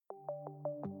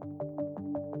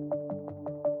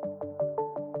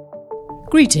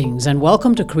Greetings and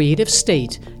welcome to Creative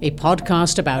State, a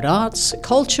podcast about arts,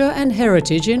 culture, and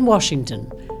heritage in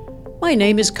Washington. My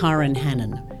name is Karen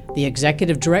Hannon, the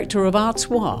Executive Director of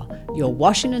ArtsWA, your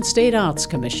Washington State Arts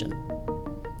Commission.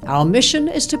 Our mission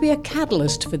is to be a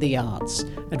catalyst for the arts,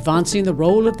 advancing the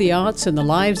role of the arts in the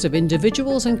lives of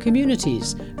individuals and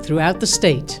communities throughout the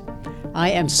state.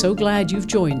 I am so glad you've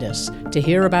joined us to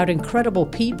hear about incredible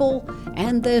people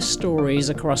and their stories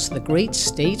across the great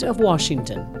state of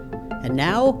Washington. And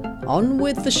now, on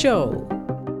with the show.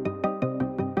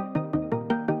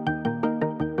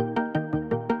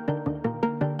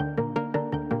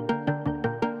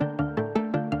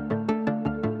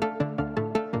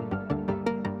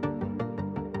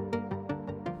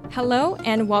 Hello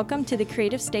and welcome to the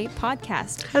Creative State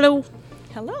Podcast. Hello.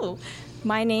 Hello.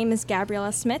 My name is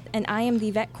Gabriella Smith and I am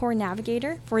the Vet Corps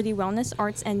Navigator for the Wellness,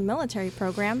 Arts, and Military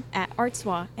Program at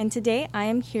ArtsWA. And today I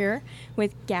am here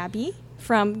with Gabi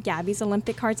from Gabi's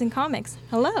Olympic Cards and Comics.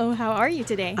 Hello, how are you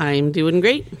today? I'm doing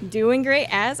great. Doing great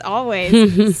as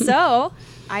always. So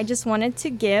I just wanted to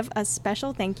give a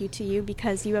special thank you to you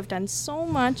because you have done so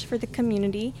much for the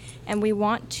community and we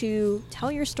want to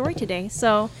tell your story today.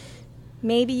 So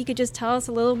maybe you could just tell us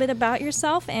a little bit about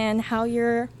yourself and how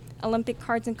your Olympic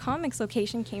Cards and Comics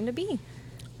location came to be.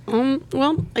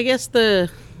 Well, I guess the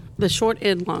short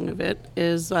and long of it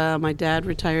is my dad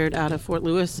retired out of Fort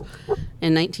Lewis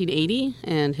in 1980,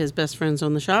 and his best friends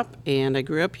owned the shop, and I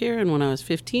grew up here, and when I was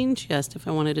 15, she asked if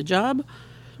I wanted a job,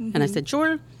 and I said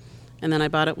sure, and then I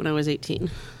bought it when I was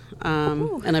 18,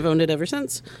 and I've owned it ever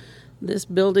since. This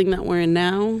building that we're in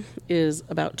now is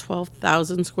about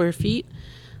 12,000 square feet,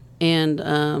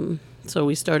 and so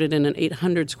we started in an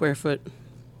 800 square foot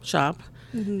shop,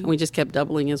 and we just kept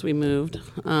doubling as we moved.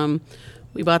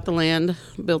 We bought the land,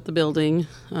 built the building.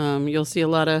 You'll see a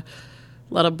lot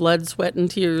of blood, sweat, and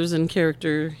tears and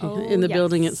character in the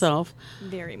building itself.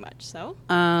 Very much so.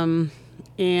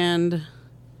 And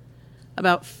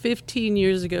about 15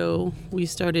 years ago, we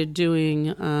started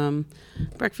doing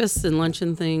breakfasts and lunch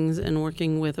and things and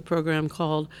working with a program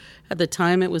called, at the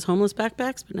time it was Homeless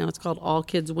Backpacks, but now it's called All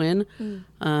Kids Win.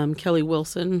 Kelly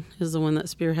Wilson is the one that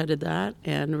spearheaded that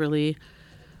and really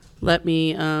let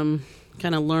me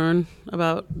kind of learn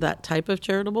about that type of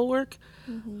charitable work.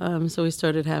 So we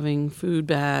started having food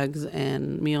bags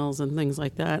and meals and things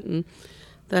like that. And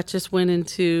that just went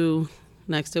into,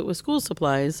 next it was school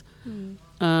supplies. And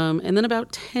then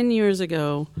about 10 years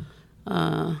ago,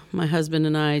 my husband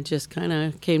and I just kind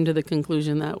of came to the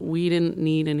conclusion that we didn't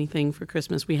need anything for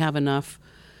Christmas. We have enough.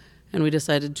 And we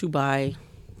decided to buy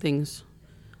things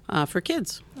for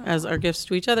kids as our gifts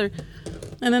to each other.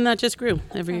 And then that just grew.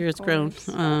 Every year it's grown.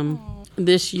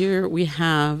 This year we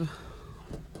have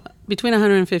between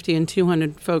 150 and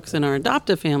 200 folks in our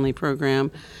adoptive family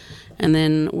program, and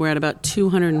then we're at about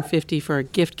 250 for our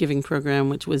gift giving program,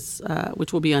 which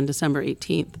will be on December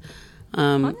 18th.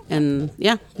 And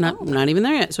yeah, not even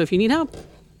there yet. So if you need help,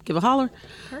 give a holler.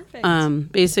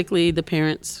 Perfect. Basically, the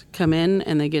parents come in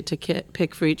and they get to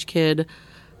pick for each kid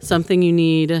something you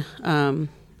need,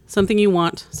 something you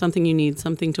want, something you need,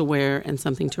 something to wear, and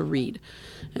something to read.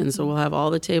 And so we'll have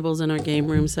all the tables in our game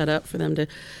room set up for them to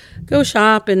go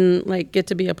shop and get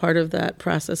to be a part of that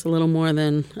process a little more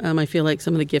than I feel like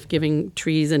some of the gift-giving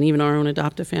trees and even our own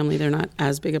adoptive family, they're not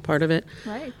as big a part of it.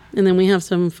 Right. And then we have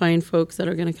some fine folks that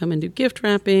are going to come and do gift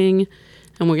wrapping,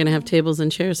 and we're going to have tables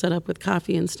and chairs set up with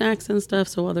coffee and snacks and stuff,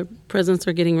 so while their presents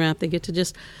are getting wrapped, they get to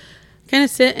just kind of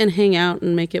sit and hang out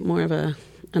and make it more of an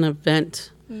event.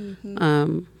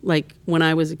 Like when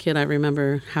I was a kid, I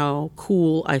remember how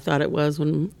cool I thought it was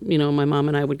when, my mom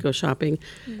and I would go shopping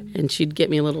and she'd get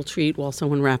me a little treat while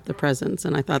someone wrapped the presents.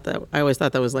 And I always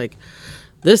thought that was like,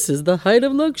 this is the height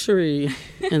of luxury.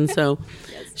 And so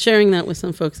sharing that with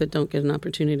some folks that don't get an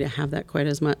opportunity to have that quite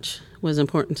as much was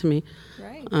important to me.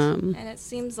 Right. And it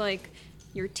seems like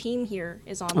your team here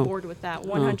is on board with that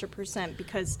 100%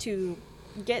 because to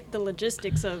get the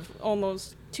logistics of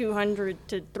almost 200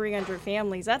 to 300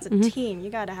 families, that's a team. You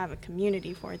got to have a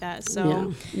community for that.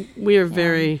 So we are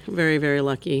very, very, very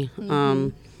lucky.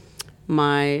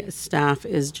 My staff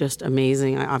is just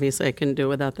amazing. Obviously I couldn't do it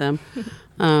without them.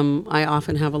 I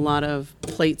often have a lot of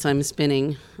plates I'm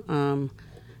spinning,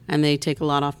 and they take a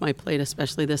lot off my plate,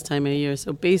 especially this time of year.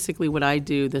 So basically what I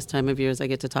do this time of year is I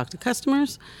get to talk to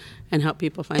customers and help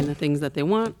people find the things that they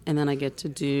want, and then I get to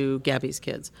do Gabi's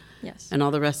Kids. Yes. And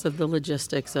all the rest of the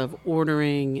logistics of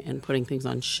ordering and putting things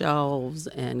on shelves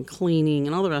and cleaning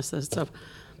and all the rest of that stuff.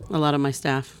 A lot of my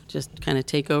staff just kind of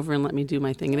take over and let me do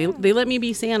my thing. And they let me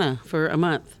be Santa for a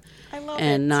month. I love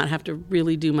and it. not have to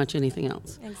really do much anything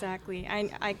else. Exactly.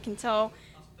 I can tell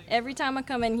Every time I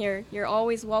come in here, you're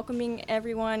always welcoming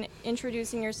everyone,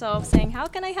 introducing yourself, saying, how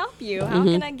can I help you? How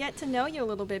can I get to know you a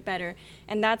little bit better?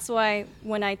 And that's why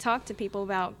when I talk to people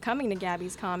about coming to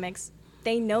Gabi's Comics,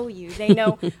 they know you. They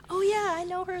know, oh yeah, I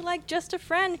know her like just a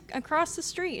friend across the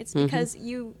street. It's because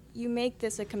you make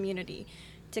this a community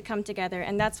to come together.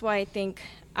 And that's why I think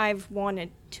I've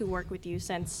wanted to work with you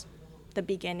since the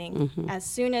beginning. As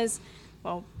soon as,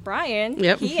 well, Brian,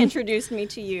 he introduced me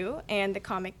to you and the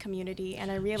comic community, and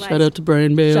I realized... Shout out to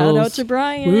Brian Bales. Shout out to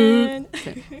Brian.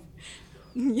 Okay.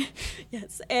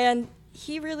 Yes, and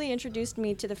he really introduced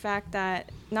me to the fact that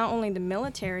not only the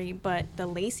military, but the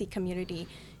Lacey community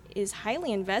is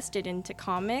highly invested into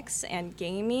comics and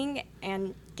gaming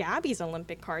and Gabi's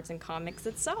Olympic cards and comics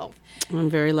itself. I'm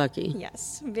very lucky.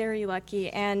 Yes, very lucky.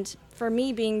 And for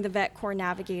me, being the Vet Corps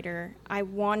navigator, I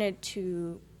wanted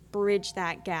to bridge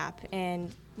that gap.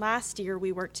 And last year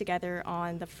we worked together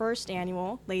on the first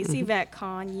annual Lacey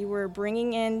VetCon. You were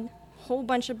bringing in a whole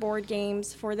bunch of board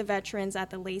games for the veterans at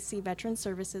the Lacey Veteran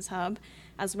Services Hub,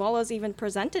 as well as even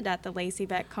presented at the Lacey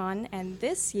VetCon. And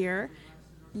this year,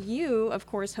 you, of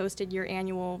course, hosted your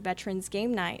annual Veterans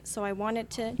Game Night. So I wanted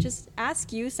to just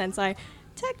ask you, since I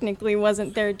technically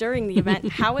wasn't there during the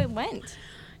event, how it went.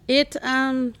 It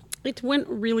went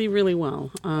really, really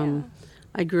well.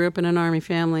 I grew up in an Army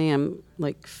family. I'm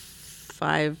like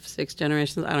 5-6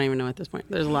 generations. I don't even know at this point.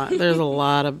 There are a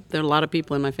lot of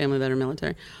people in my family that are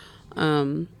military.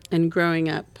 And growing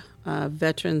up,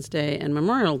 Veterans Day and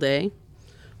Memorial Day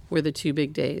were the two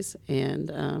big days. And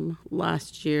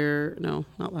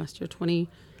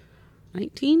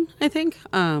 2019, I think.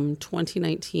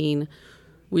 2019,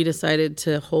 we decided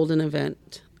to hold an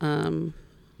event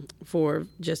for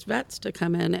just vets to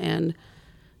come in and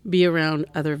be around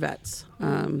other vets.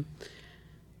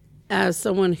 As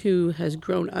someone who has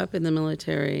grown up in the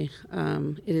military,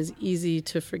 it is easy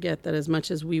to forget that as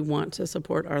much as we want to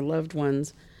support our loved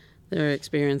ones, there are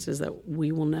experiences that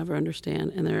we will never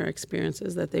understand, and there are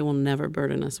experiences that they will never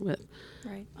burden us with.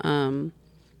 Right.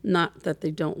 Not that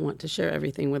they don't want to share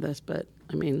everything with us, but,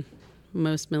 I mean,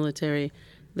 most military,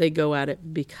 they go at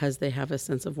it because they have a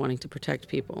sense of wanting to protect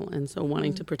people. And so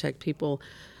wanting to protect people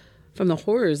from the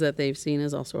horrors that they've seen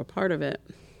is also a part of it.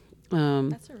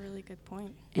 That's a really good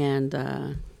point.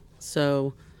 And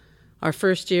so our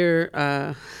first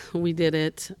year, we did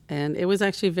it, and it was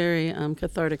actually very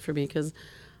cathartic for me because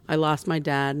I lost my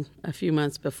dad a few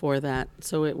months before that.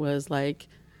 So it was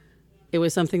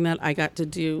something that I got to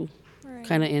do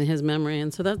kind of in his memory.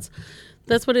 And so that's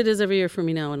what it is every year for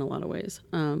me now in a lot of ways.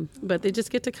 But they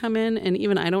just get to come in, and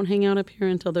even I don't hang out up here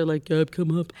until they're like, Gab,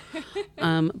 come up.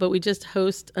 But we just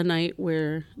host a night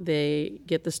where they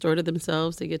get the store to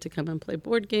themselves. They get to come and play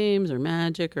board games or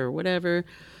Magic or whatever.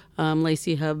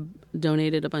 Lacey Hub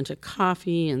donated a bunch of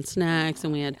coffee and snacks,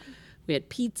 and we had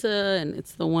pizza, and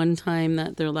it's the one time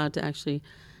that they're allowed to actually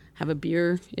have a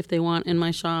beer if they want in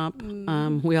my shop.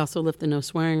 We also lift the no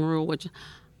swearing rule, which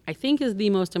I think is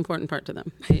the most important part to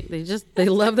them. They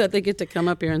love that they get to come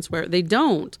up here and swear. They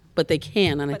don't, but they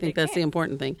can, and I think that's the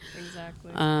important thing.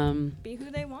 Exactly. Be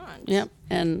who they want. Yep.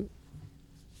 And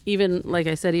even, like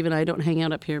I said, even I don't hang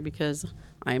out up here because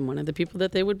I'm one of the people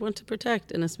that they would want to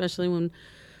protect, and especially when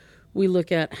we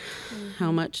look at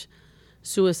how much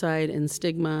suicide and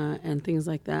stigma and things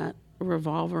like that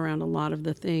revolve around a lot of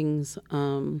the things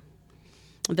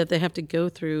that they have to go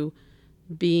through.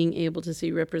 Being able to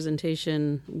see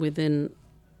representation within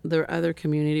their other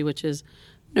community, which is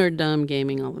nerddom,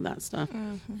 gaming, all of that stuff.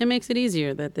 It makes it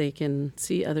easier that they can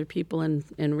see other people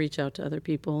and reach out to other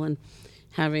people, and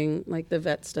having like the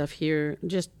vet stuff here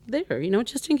just there,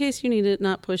 just in case you need it,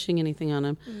 not pushing anything on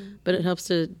them. But it helps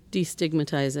to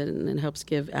destigmatize it, and it helps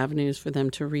give avenues for them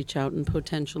to reach out and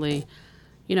potentially,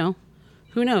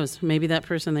 who knows? Maybe that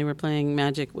person they were playing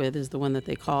Magic with is the one that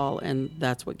they call, and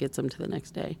that's what gets them to the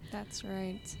next day. That's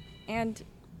right. And,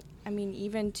 I mean,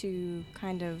 even to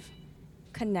kind of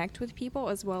connect with people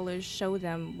as well as show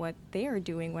them what they are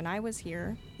doing. When I was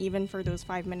here, even for those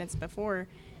 5 minutes before,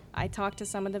 I talked to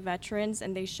some of the veterans,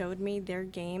 and they showed me their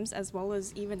games as well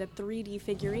as even the 3D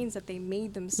figurines that they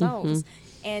made themselves.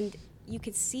 And you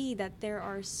could see that there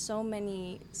are so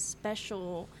many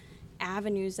special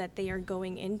avenues that they are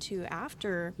going into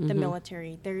after the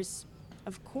military. There's,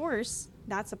 of course,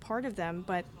 that's a part of them,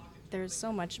 but there's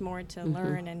so much more to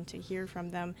learn and to hear from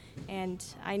them. And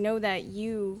I know that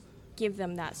you give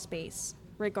them that space,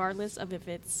 regardless of if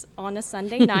it's on a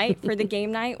Sunday night for the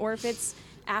game night or if it's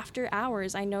after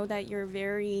hours. I know that you're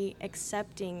very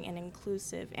accepting and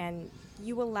inclusive, and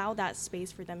you allow that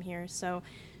space for them here. So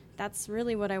that's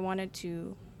really what I wanted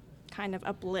to kind of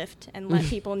uplift and let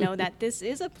people know that this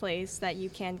is a place that you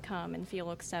can come and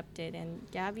feel accepted. And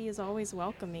Gabi is always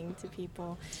welcoming to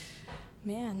people.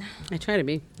 Man. I try to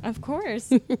be. Of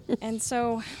course. And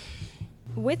so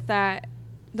with that,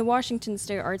 the Washington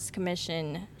State Arts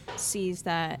Commission sees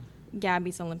that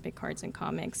Gabi's Olympic Cards and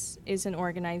Comics is an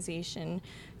organization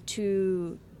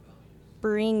to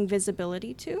bring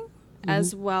visibility to,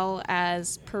 as well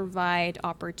as provide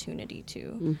opportunity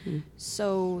to.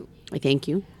 So I thank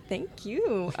you. Thank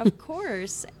you. Of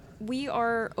course. We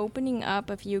are opening up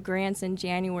a few grants in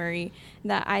January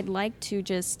that I'd like to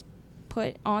just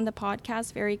put on the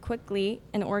podcast very quickly.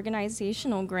 An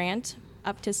organizational grant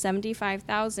up to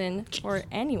 $75,000 for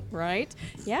any, right?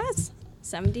 Yes.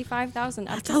 75,000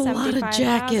 up to 75,000. That's a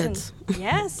lot of jackets.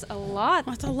 Yes, a lot.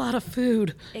 That's a lot of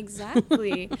food.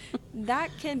 Exactly.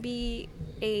 That can be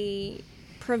a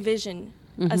provision,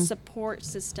 a support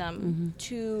system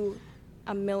to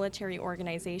a military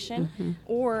organization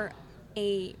or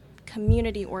a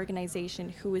community organization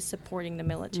who is supporting the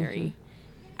military.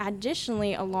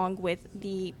 Additionally, along with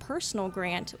the personal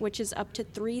grant, which is up to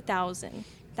 $3,000,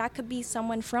 that could be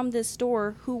someone from this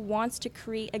store who wants to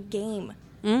create a game.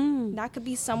 That could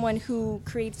be someone who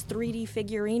creates 3D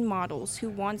figurine models, who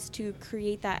wants to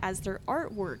create that as their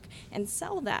artwork and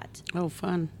sell that. Oh,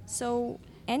 fun. So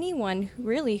anyone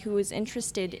really who is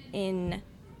interested in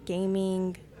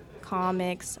gaming,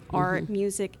 comics, art,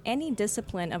 music, any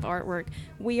discipline of artwork,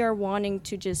 we are wanting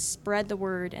to just spread the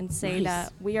word and say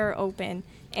that we are open.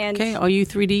 And okay, all you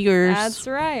 3Ders. That's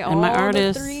right. And all my the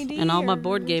artists 3Ders. and all my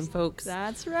board game folks.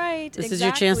 That's right. This is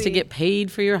your chance to get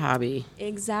paid for your hobby.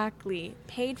 Exactly.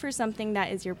 Paid for something that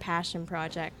is your passion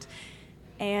project.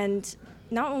 And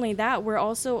not only that, we're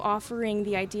also offering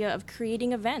the idea of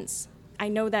creating events. I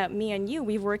know that me and you,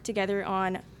 we've worked together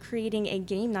on creating a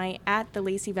game night at the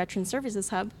Lacey Veteran Services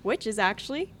Hub, which is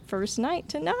actually first night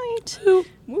tonight. Woo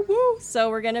woo.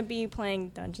 So we're going to be playing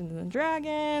Dungeons and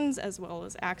Dragons, as well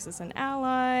as Axis and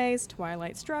Allies,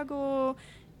 Twilight Struggle,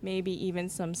 maybe even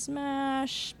some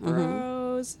Smash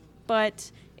Bros.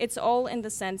 But it's all in the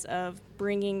sense of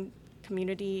bringing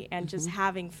community and just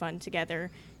having fun together.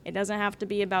 It doesn't have to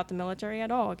be about the military at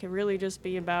all. It could really just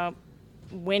be about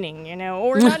winning,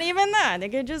 or not even that. It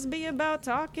could just be about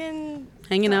talking,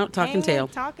 hanging out, talking tail.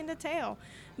 Talking to tail.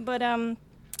 But I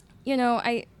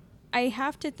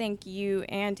have to thank you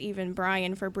and even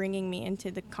Brian for bringing me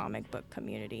into the comic book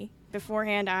community.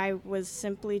 Beforehand, I was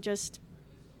simply just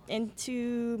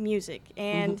into music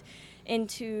and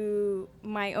into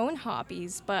my own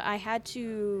hobbies, but I had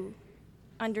to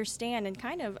understand and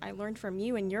I learned from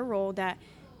you in your role that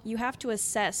you have to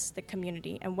assess the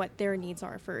community and what their needs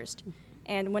are first.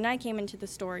 And when I came into the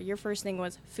store, your first thing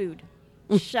was food,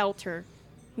 shelter,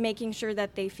 making sure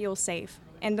that they feel safe.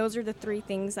 And those are the three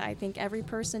things that I think every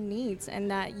person needs,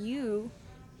 and that you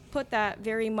put that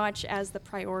very much as the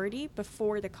priority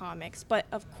before the comics. But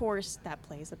of course, that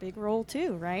plays a big role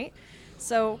too, right?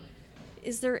 So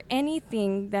is there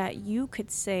anything that you could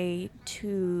say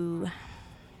to,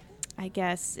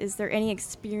 is there any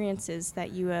experiences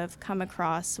that you have come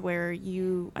across where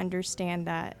you understand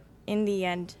that in the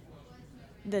end,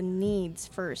 the needs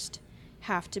first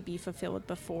have to be fulfilled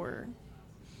before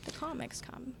the comics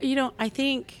come? I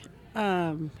think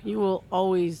you will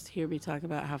always hear me talk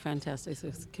about how fantastic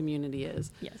this community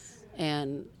is. Yes.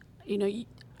 And,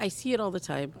 I see it all the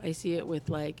time. I see it with,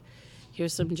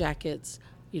 here's some jackets.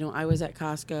 I was at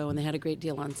Costco, and they had a great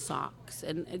deal on socks.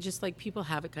 And it just, people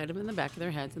have it kind of in the back of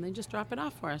their heads, and they just drop it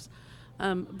off for us.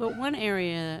 But one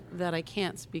area that I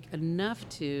can't speak enough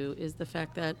to is the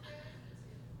fact that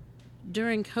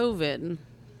during COVID,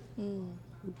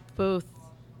 both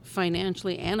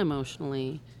financially and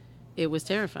emotionally, it was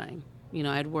terrifying.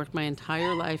 I'd worked my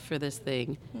entire life for this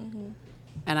thing,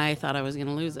 and I thought I was going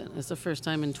to lose it. It's the first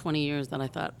time in 20 years that I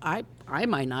thought, I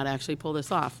might not actually pull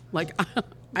this off.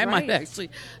 I might actually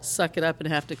suck it up and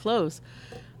have to close.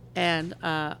 And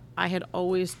I had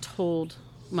always told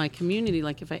my community,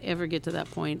 if I ever get to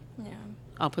that point,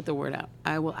 I'll put the word out.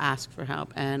 I will ask for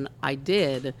help. And I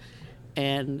did.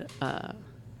 And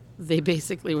they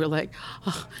basically were like,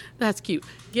 oh, that's cute.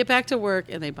 Get back to work.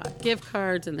 And they bought gift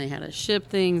cards, and they had to ship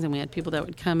things, and we had people that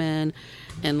would come in,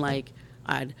 and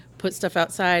I'd put stuff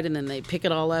outside, and then they'd pick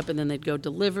it all up, and then they'd go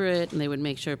deliver it, and they would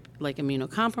make sure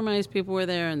immunocompromised people were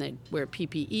there, and they'd wear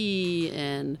PPE,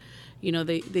 and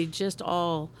they just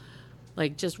all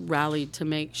just rallied to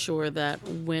make sure that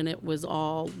when it was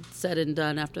all said and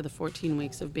done after the 14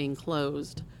 weeks of being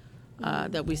closed,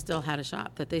 that we still had a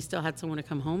shop, that they still had someone to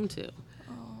come home to.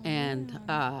 And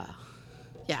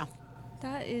yeah.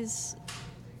 That is,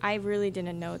 I really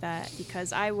didn't know that,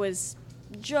 because I was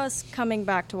just coming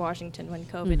back to Washington when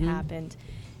COVID happened.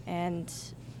 And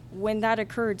when that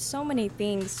occurred, so many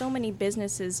things, so many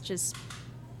businesses just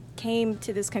came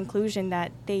to this conclusion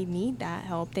that they need that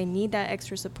help. They need that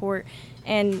extra support.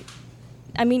 And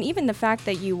I mean, even the fact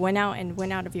that you went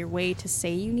out of your way to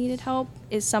say you needed help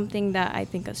is something that I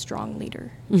think a strong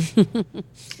leader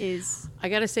is. I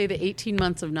got to say, the 18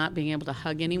 months of not being able to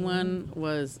hug anyone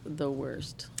was the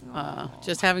worst.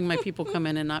 Just having my people come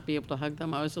in and not be able to hug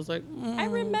them, I was just like, I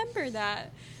remember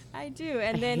that. I do.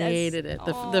 And then I hated it.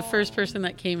 The first person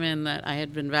that came in that I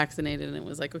had been vaccinated, and it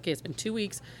was like, okay, it's been 2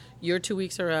 weeks. Your 2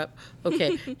 weeks are up.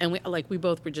 Okay. And we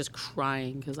both were just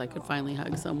crying because I could finally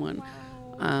hug someone.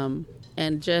 Wow.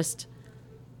 And just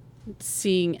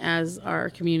seeing as our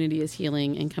community is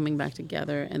healing and coming back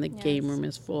together, and the game room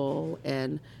is full,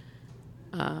 and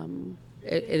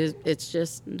it's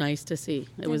just nice to see.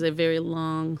 It was a very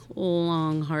long,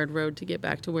 hard road to get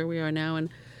back to where we are now. And,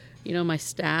 my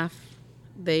staff,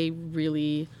 they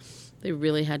really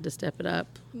had to step it up.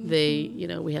 They,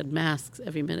 we had masks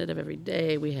every minute of every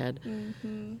day. We had,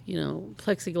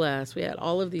 plexiglass. We had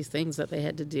all of these things that they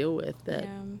had to deal with that,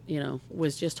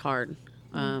 was just hard.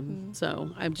 So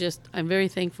I'm very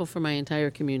thankful for my entire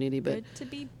community, but good to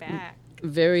be back.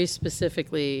 Very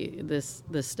specifically, this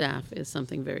staff is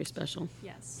something very special.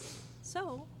 Yes.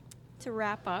 So, to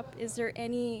wrap up, is there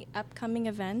any upcoming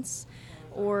events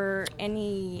or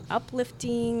any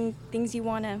uplifting things you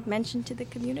want to mention to the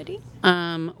community?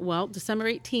 Well,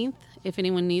 December 18th, if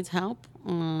anyone needs help,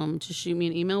 just shoot me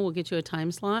an email. We'll get you a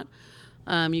time slot.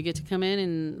 You get to come in,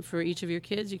 and for each of your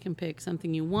kids, you can pick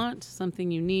something you want, something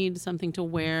you need, something to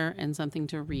wear, and something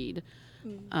to read.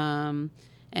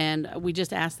 And we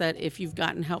just ask that if you've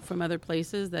gotten help from other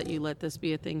places, that you let this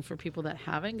be a thing for people that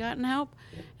haven't gotten help.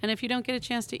 And if you don't get a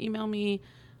chance to email me,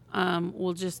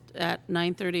 we'll just, at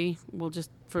 9:30, we'll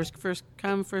just first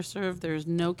come, first serve. There's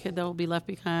no kid that will be left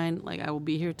behind. I will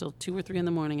be here till 2 or 3 in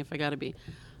the morning if I got to be.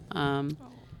 And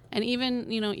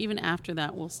even after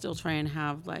that, we'll still try and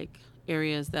have,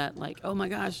 areas that, oh my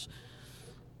gosh,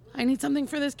 I need something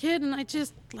for this kid, and I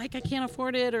just, I can't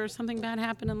afford it, or something bad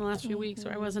happened in the last few weeks,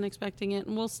 or I wasn't expecting it.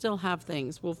 And we'll still have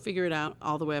things. We'll figure it out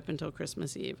all the way up until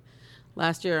Christmas Eve.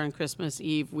 Last year on Christmas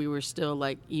Eve, we were still,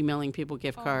 emailing people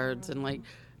gift cards and,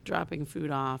 dropping food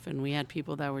off. And we had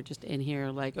people that were just in here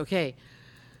okay,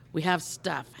 we have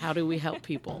stuff. How do we help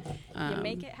people? You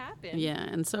make it happen. Yeah,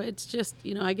 and so it's just,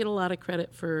 I get a lot of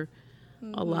credit for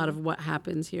a lot of what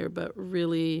happens here, but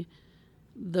really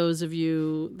those of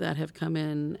you that have come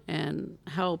in and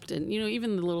helped, and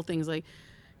even the little things like,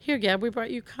 here, Gab, we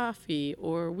brought you coffee,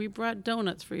 or we brought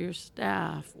donuts for your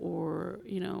staff, or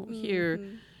here,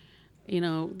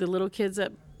 the little kids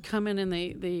that come in and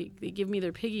they give me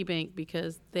their piggy bank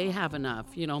because they have enough,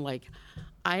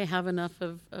 I have enough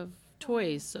of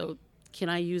toys, so can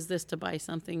I use this to buy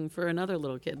something for another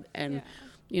little kid? And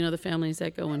the families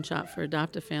that go and shop for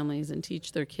adoptive families and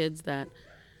teach their kids that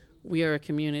we are a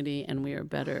community and we are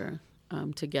better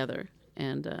together.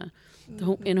 And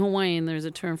in Hawaiian, there's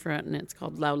a term for it, and it's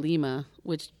called laulima,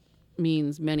 which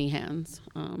means many hands.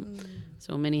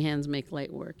 So many hands make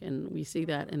light work, and we see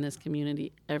that in this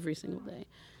community every single day.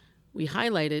 We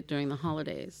highlight it during the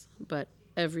holidays, but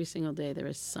every single day there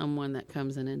is someone that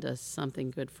comes in and does something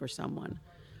good for someone.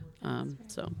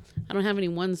 So I don't have any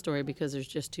one story because there's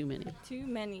just too many. Too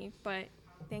many, but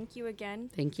thank you again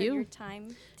for your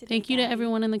time today. Thank you to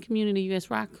everyone in the community. You guys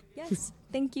rock. Yes,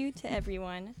 thank you to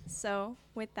everyone. So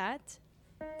with that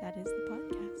is the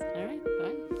podcast. All right,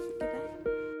 bye. Goodbye.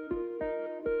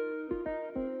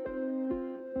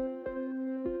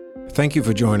 Thank you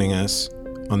for joining us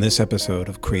on this episode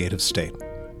of Creative State.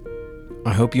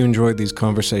 I hope you enjoyed these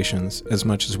conversations as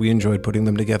much as we enjoyed putting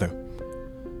them together.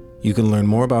 You can learn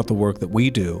more about the work that we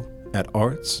do at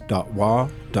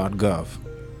arts.wa.gov.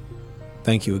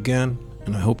 Thank you again,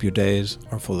 and I hope your days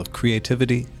are full of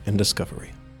creativity and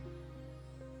discovery.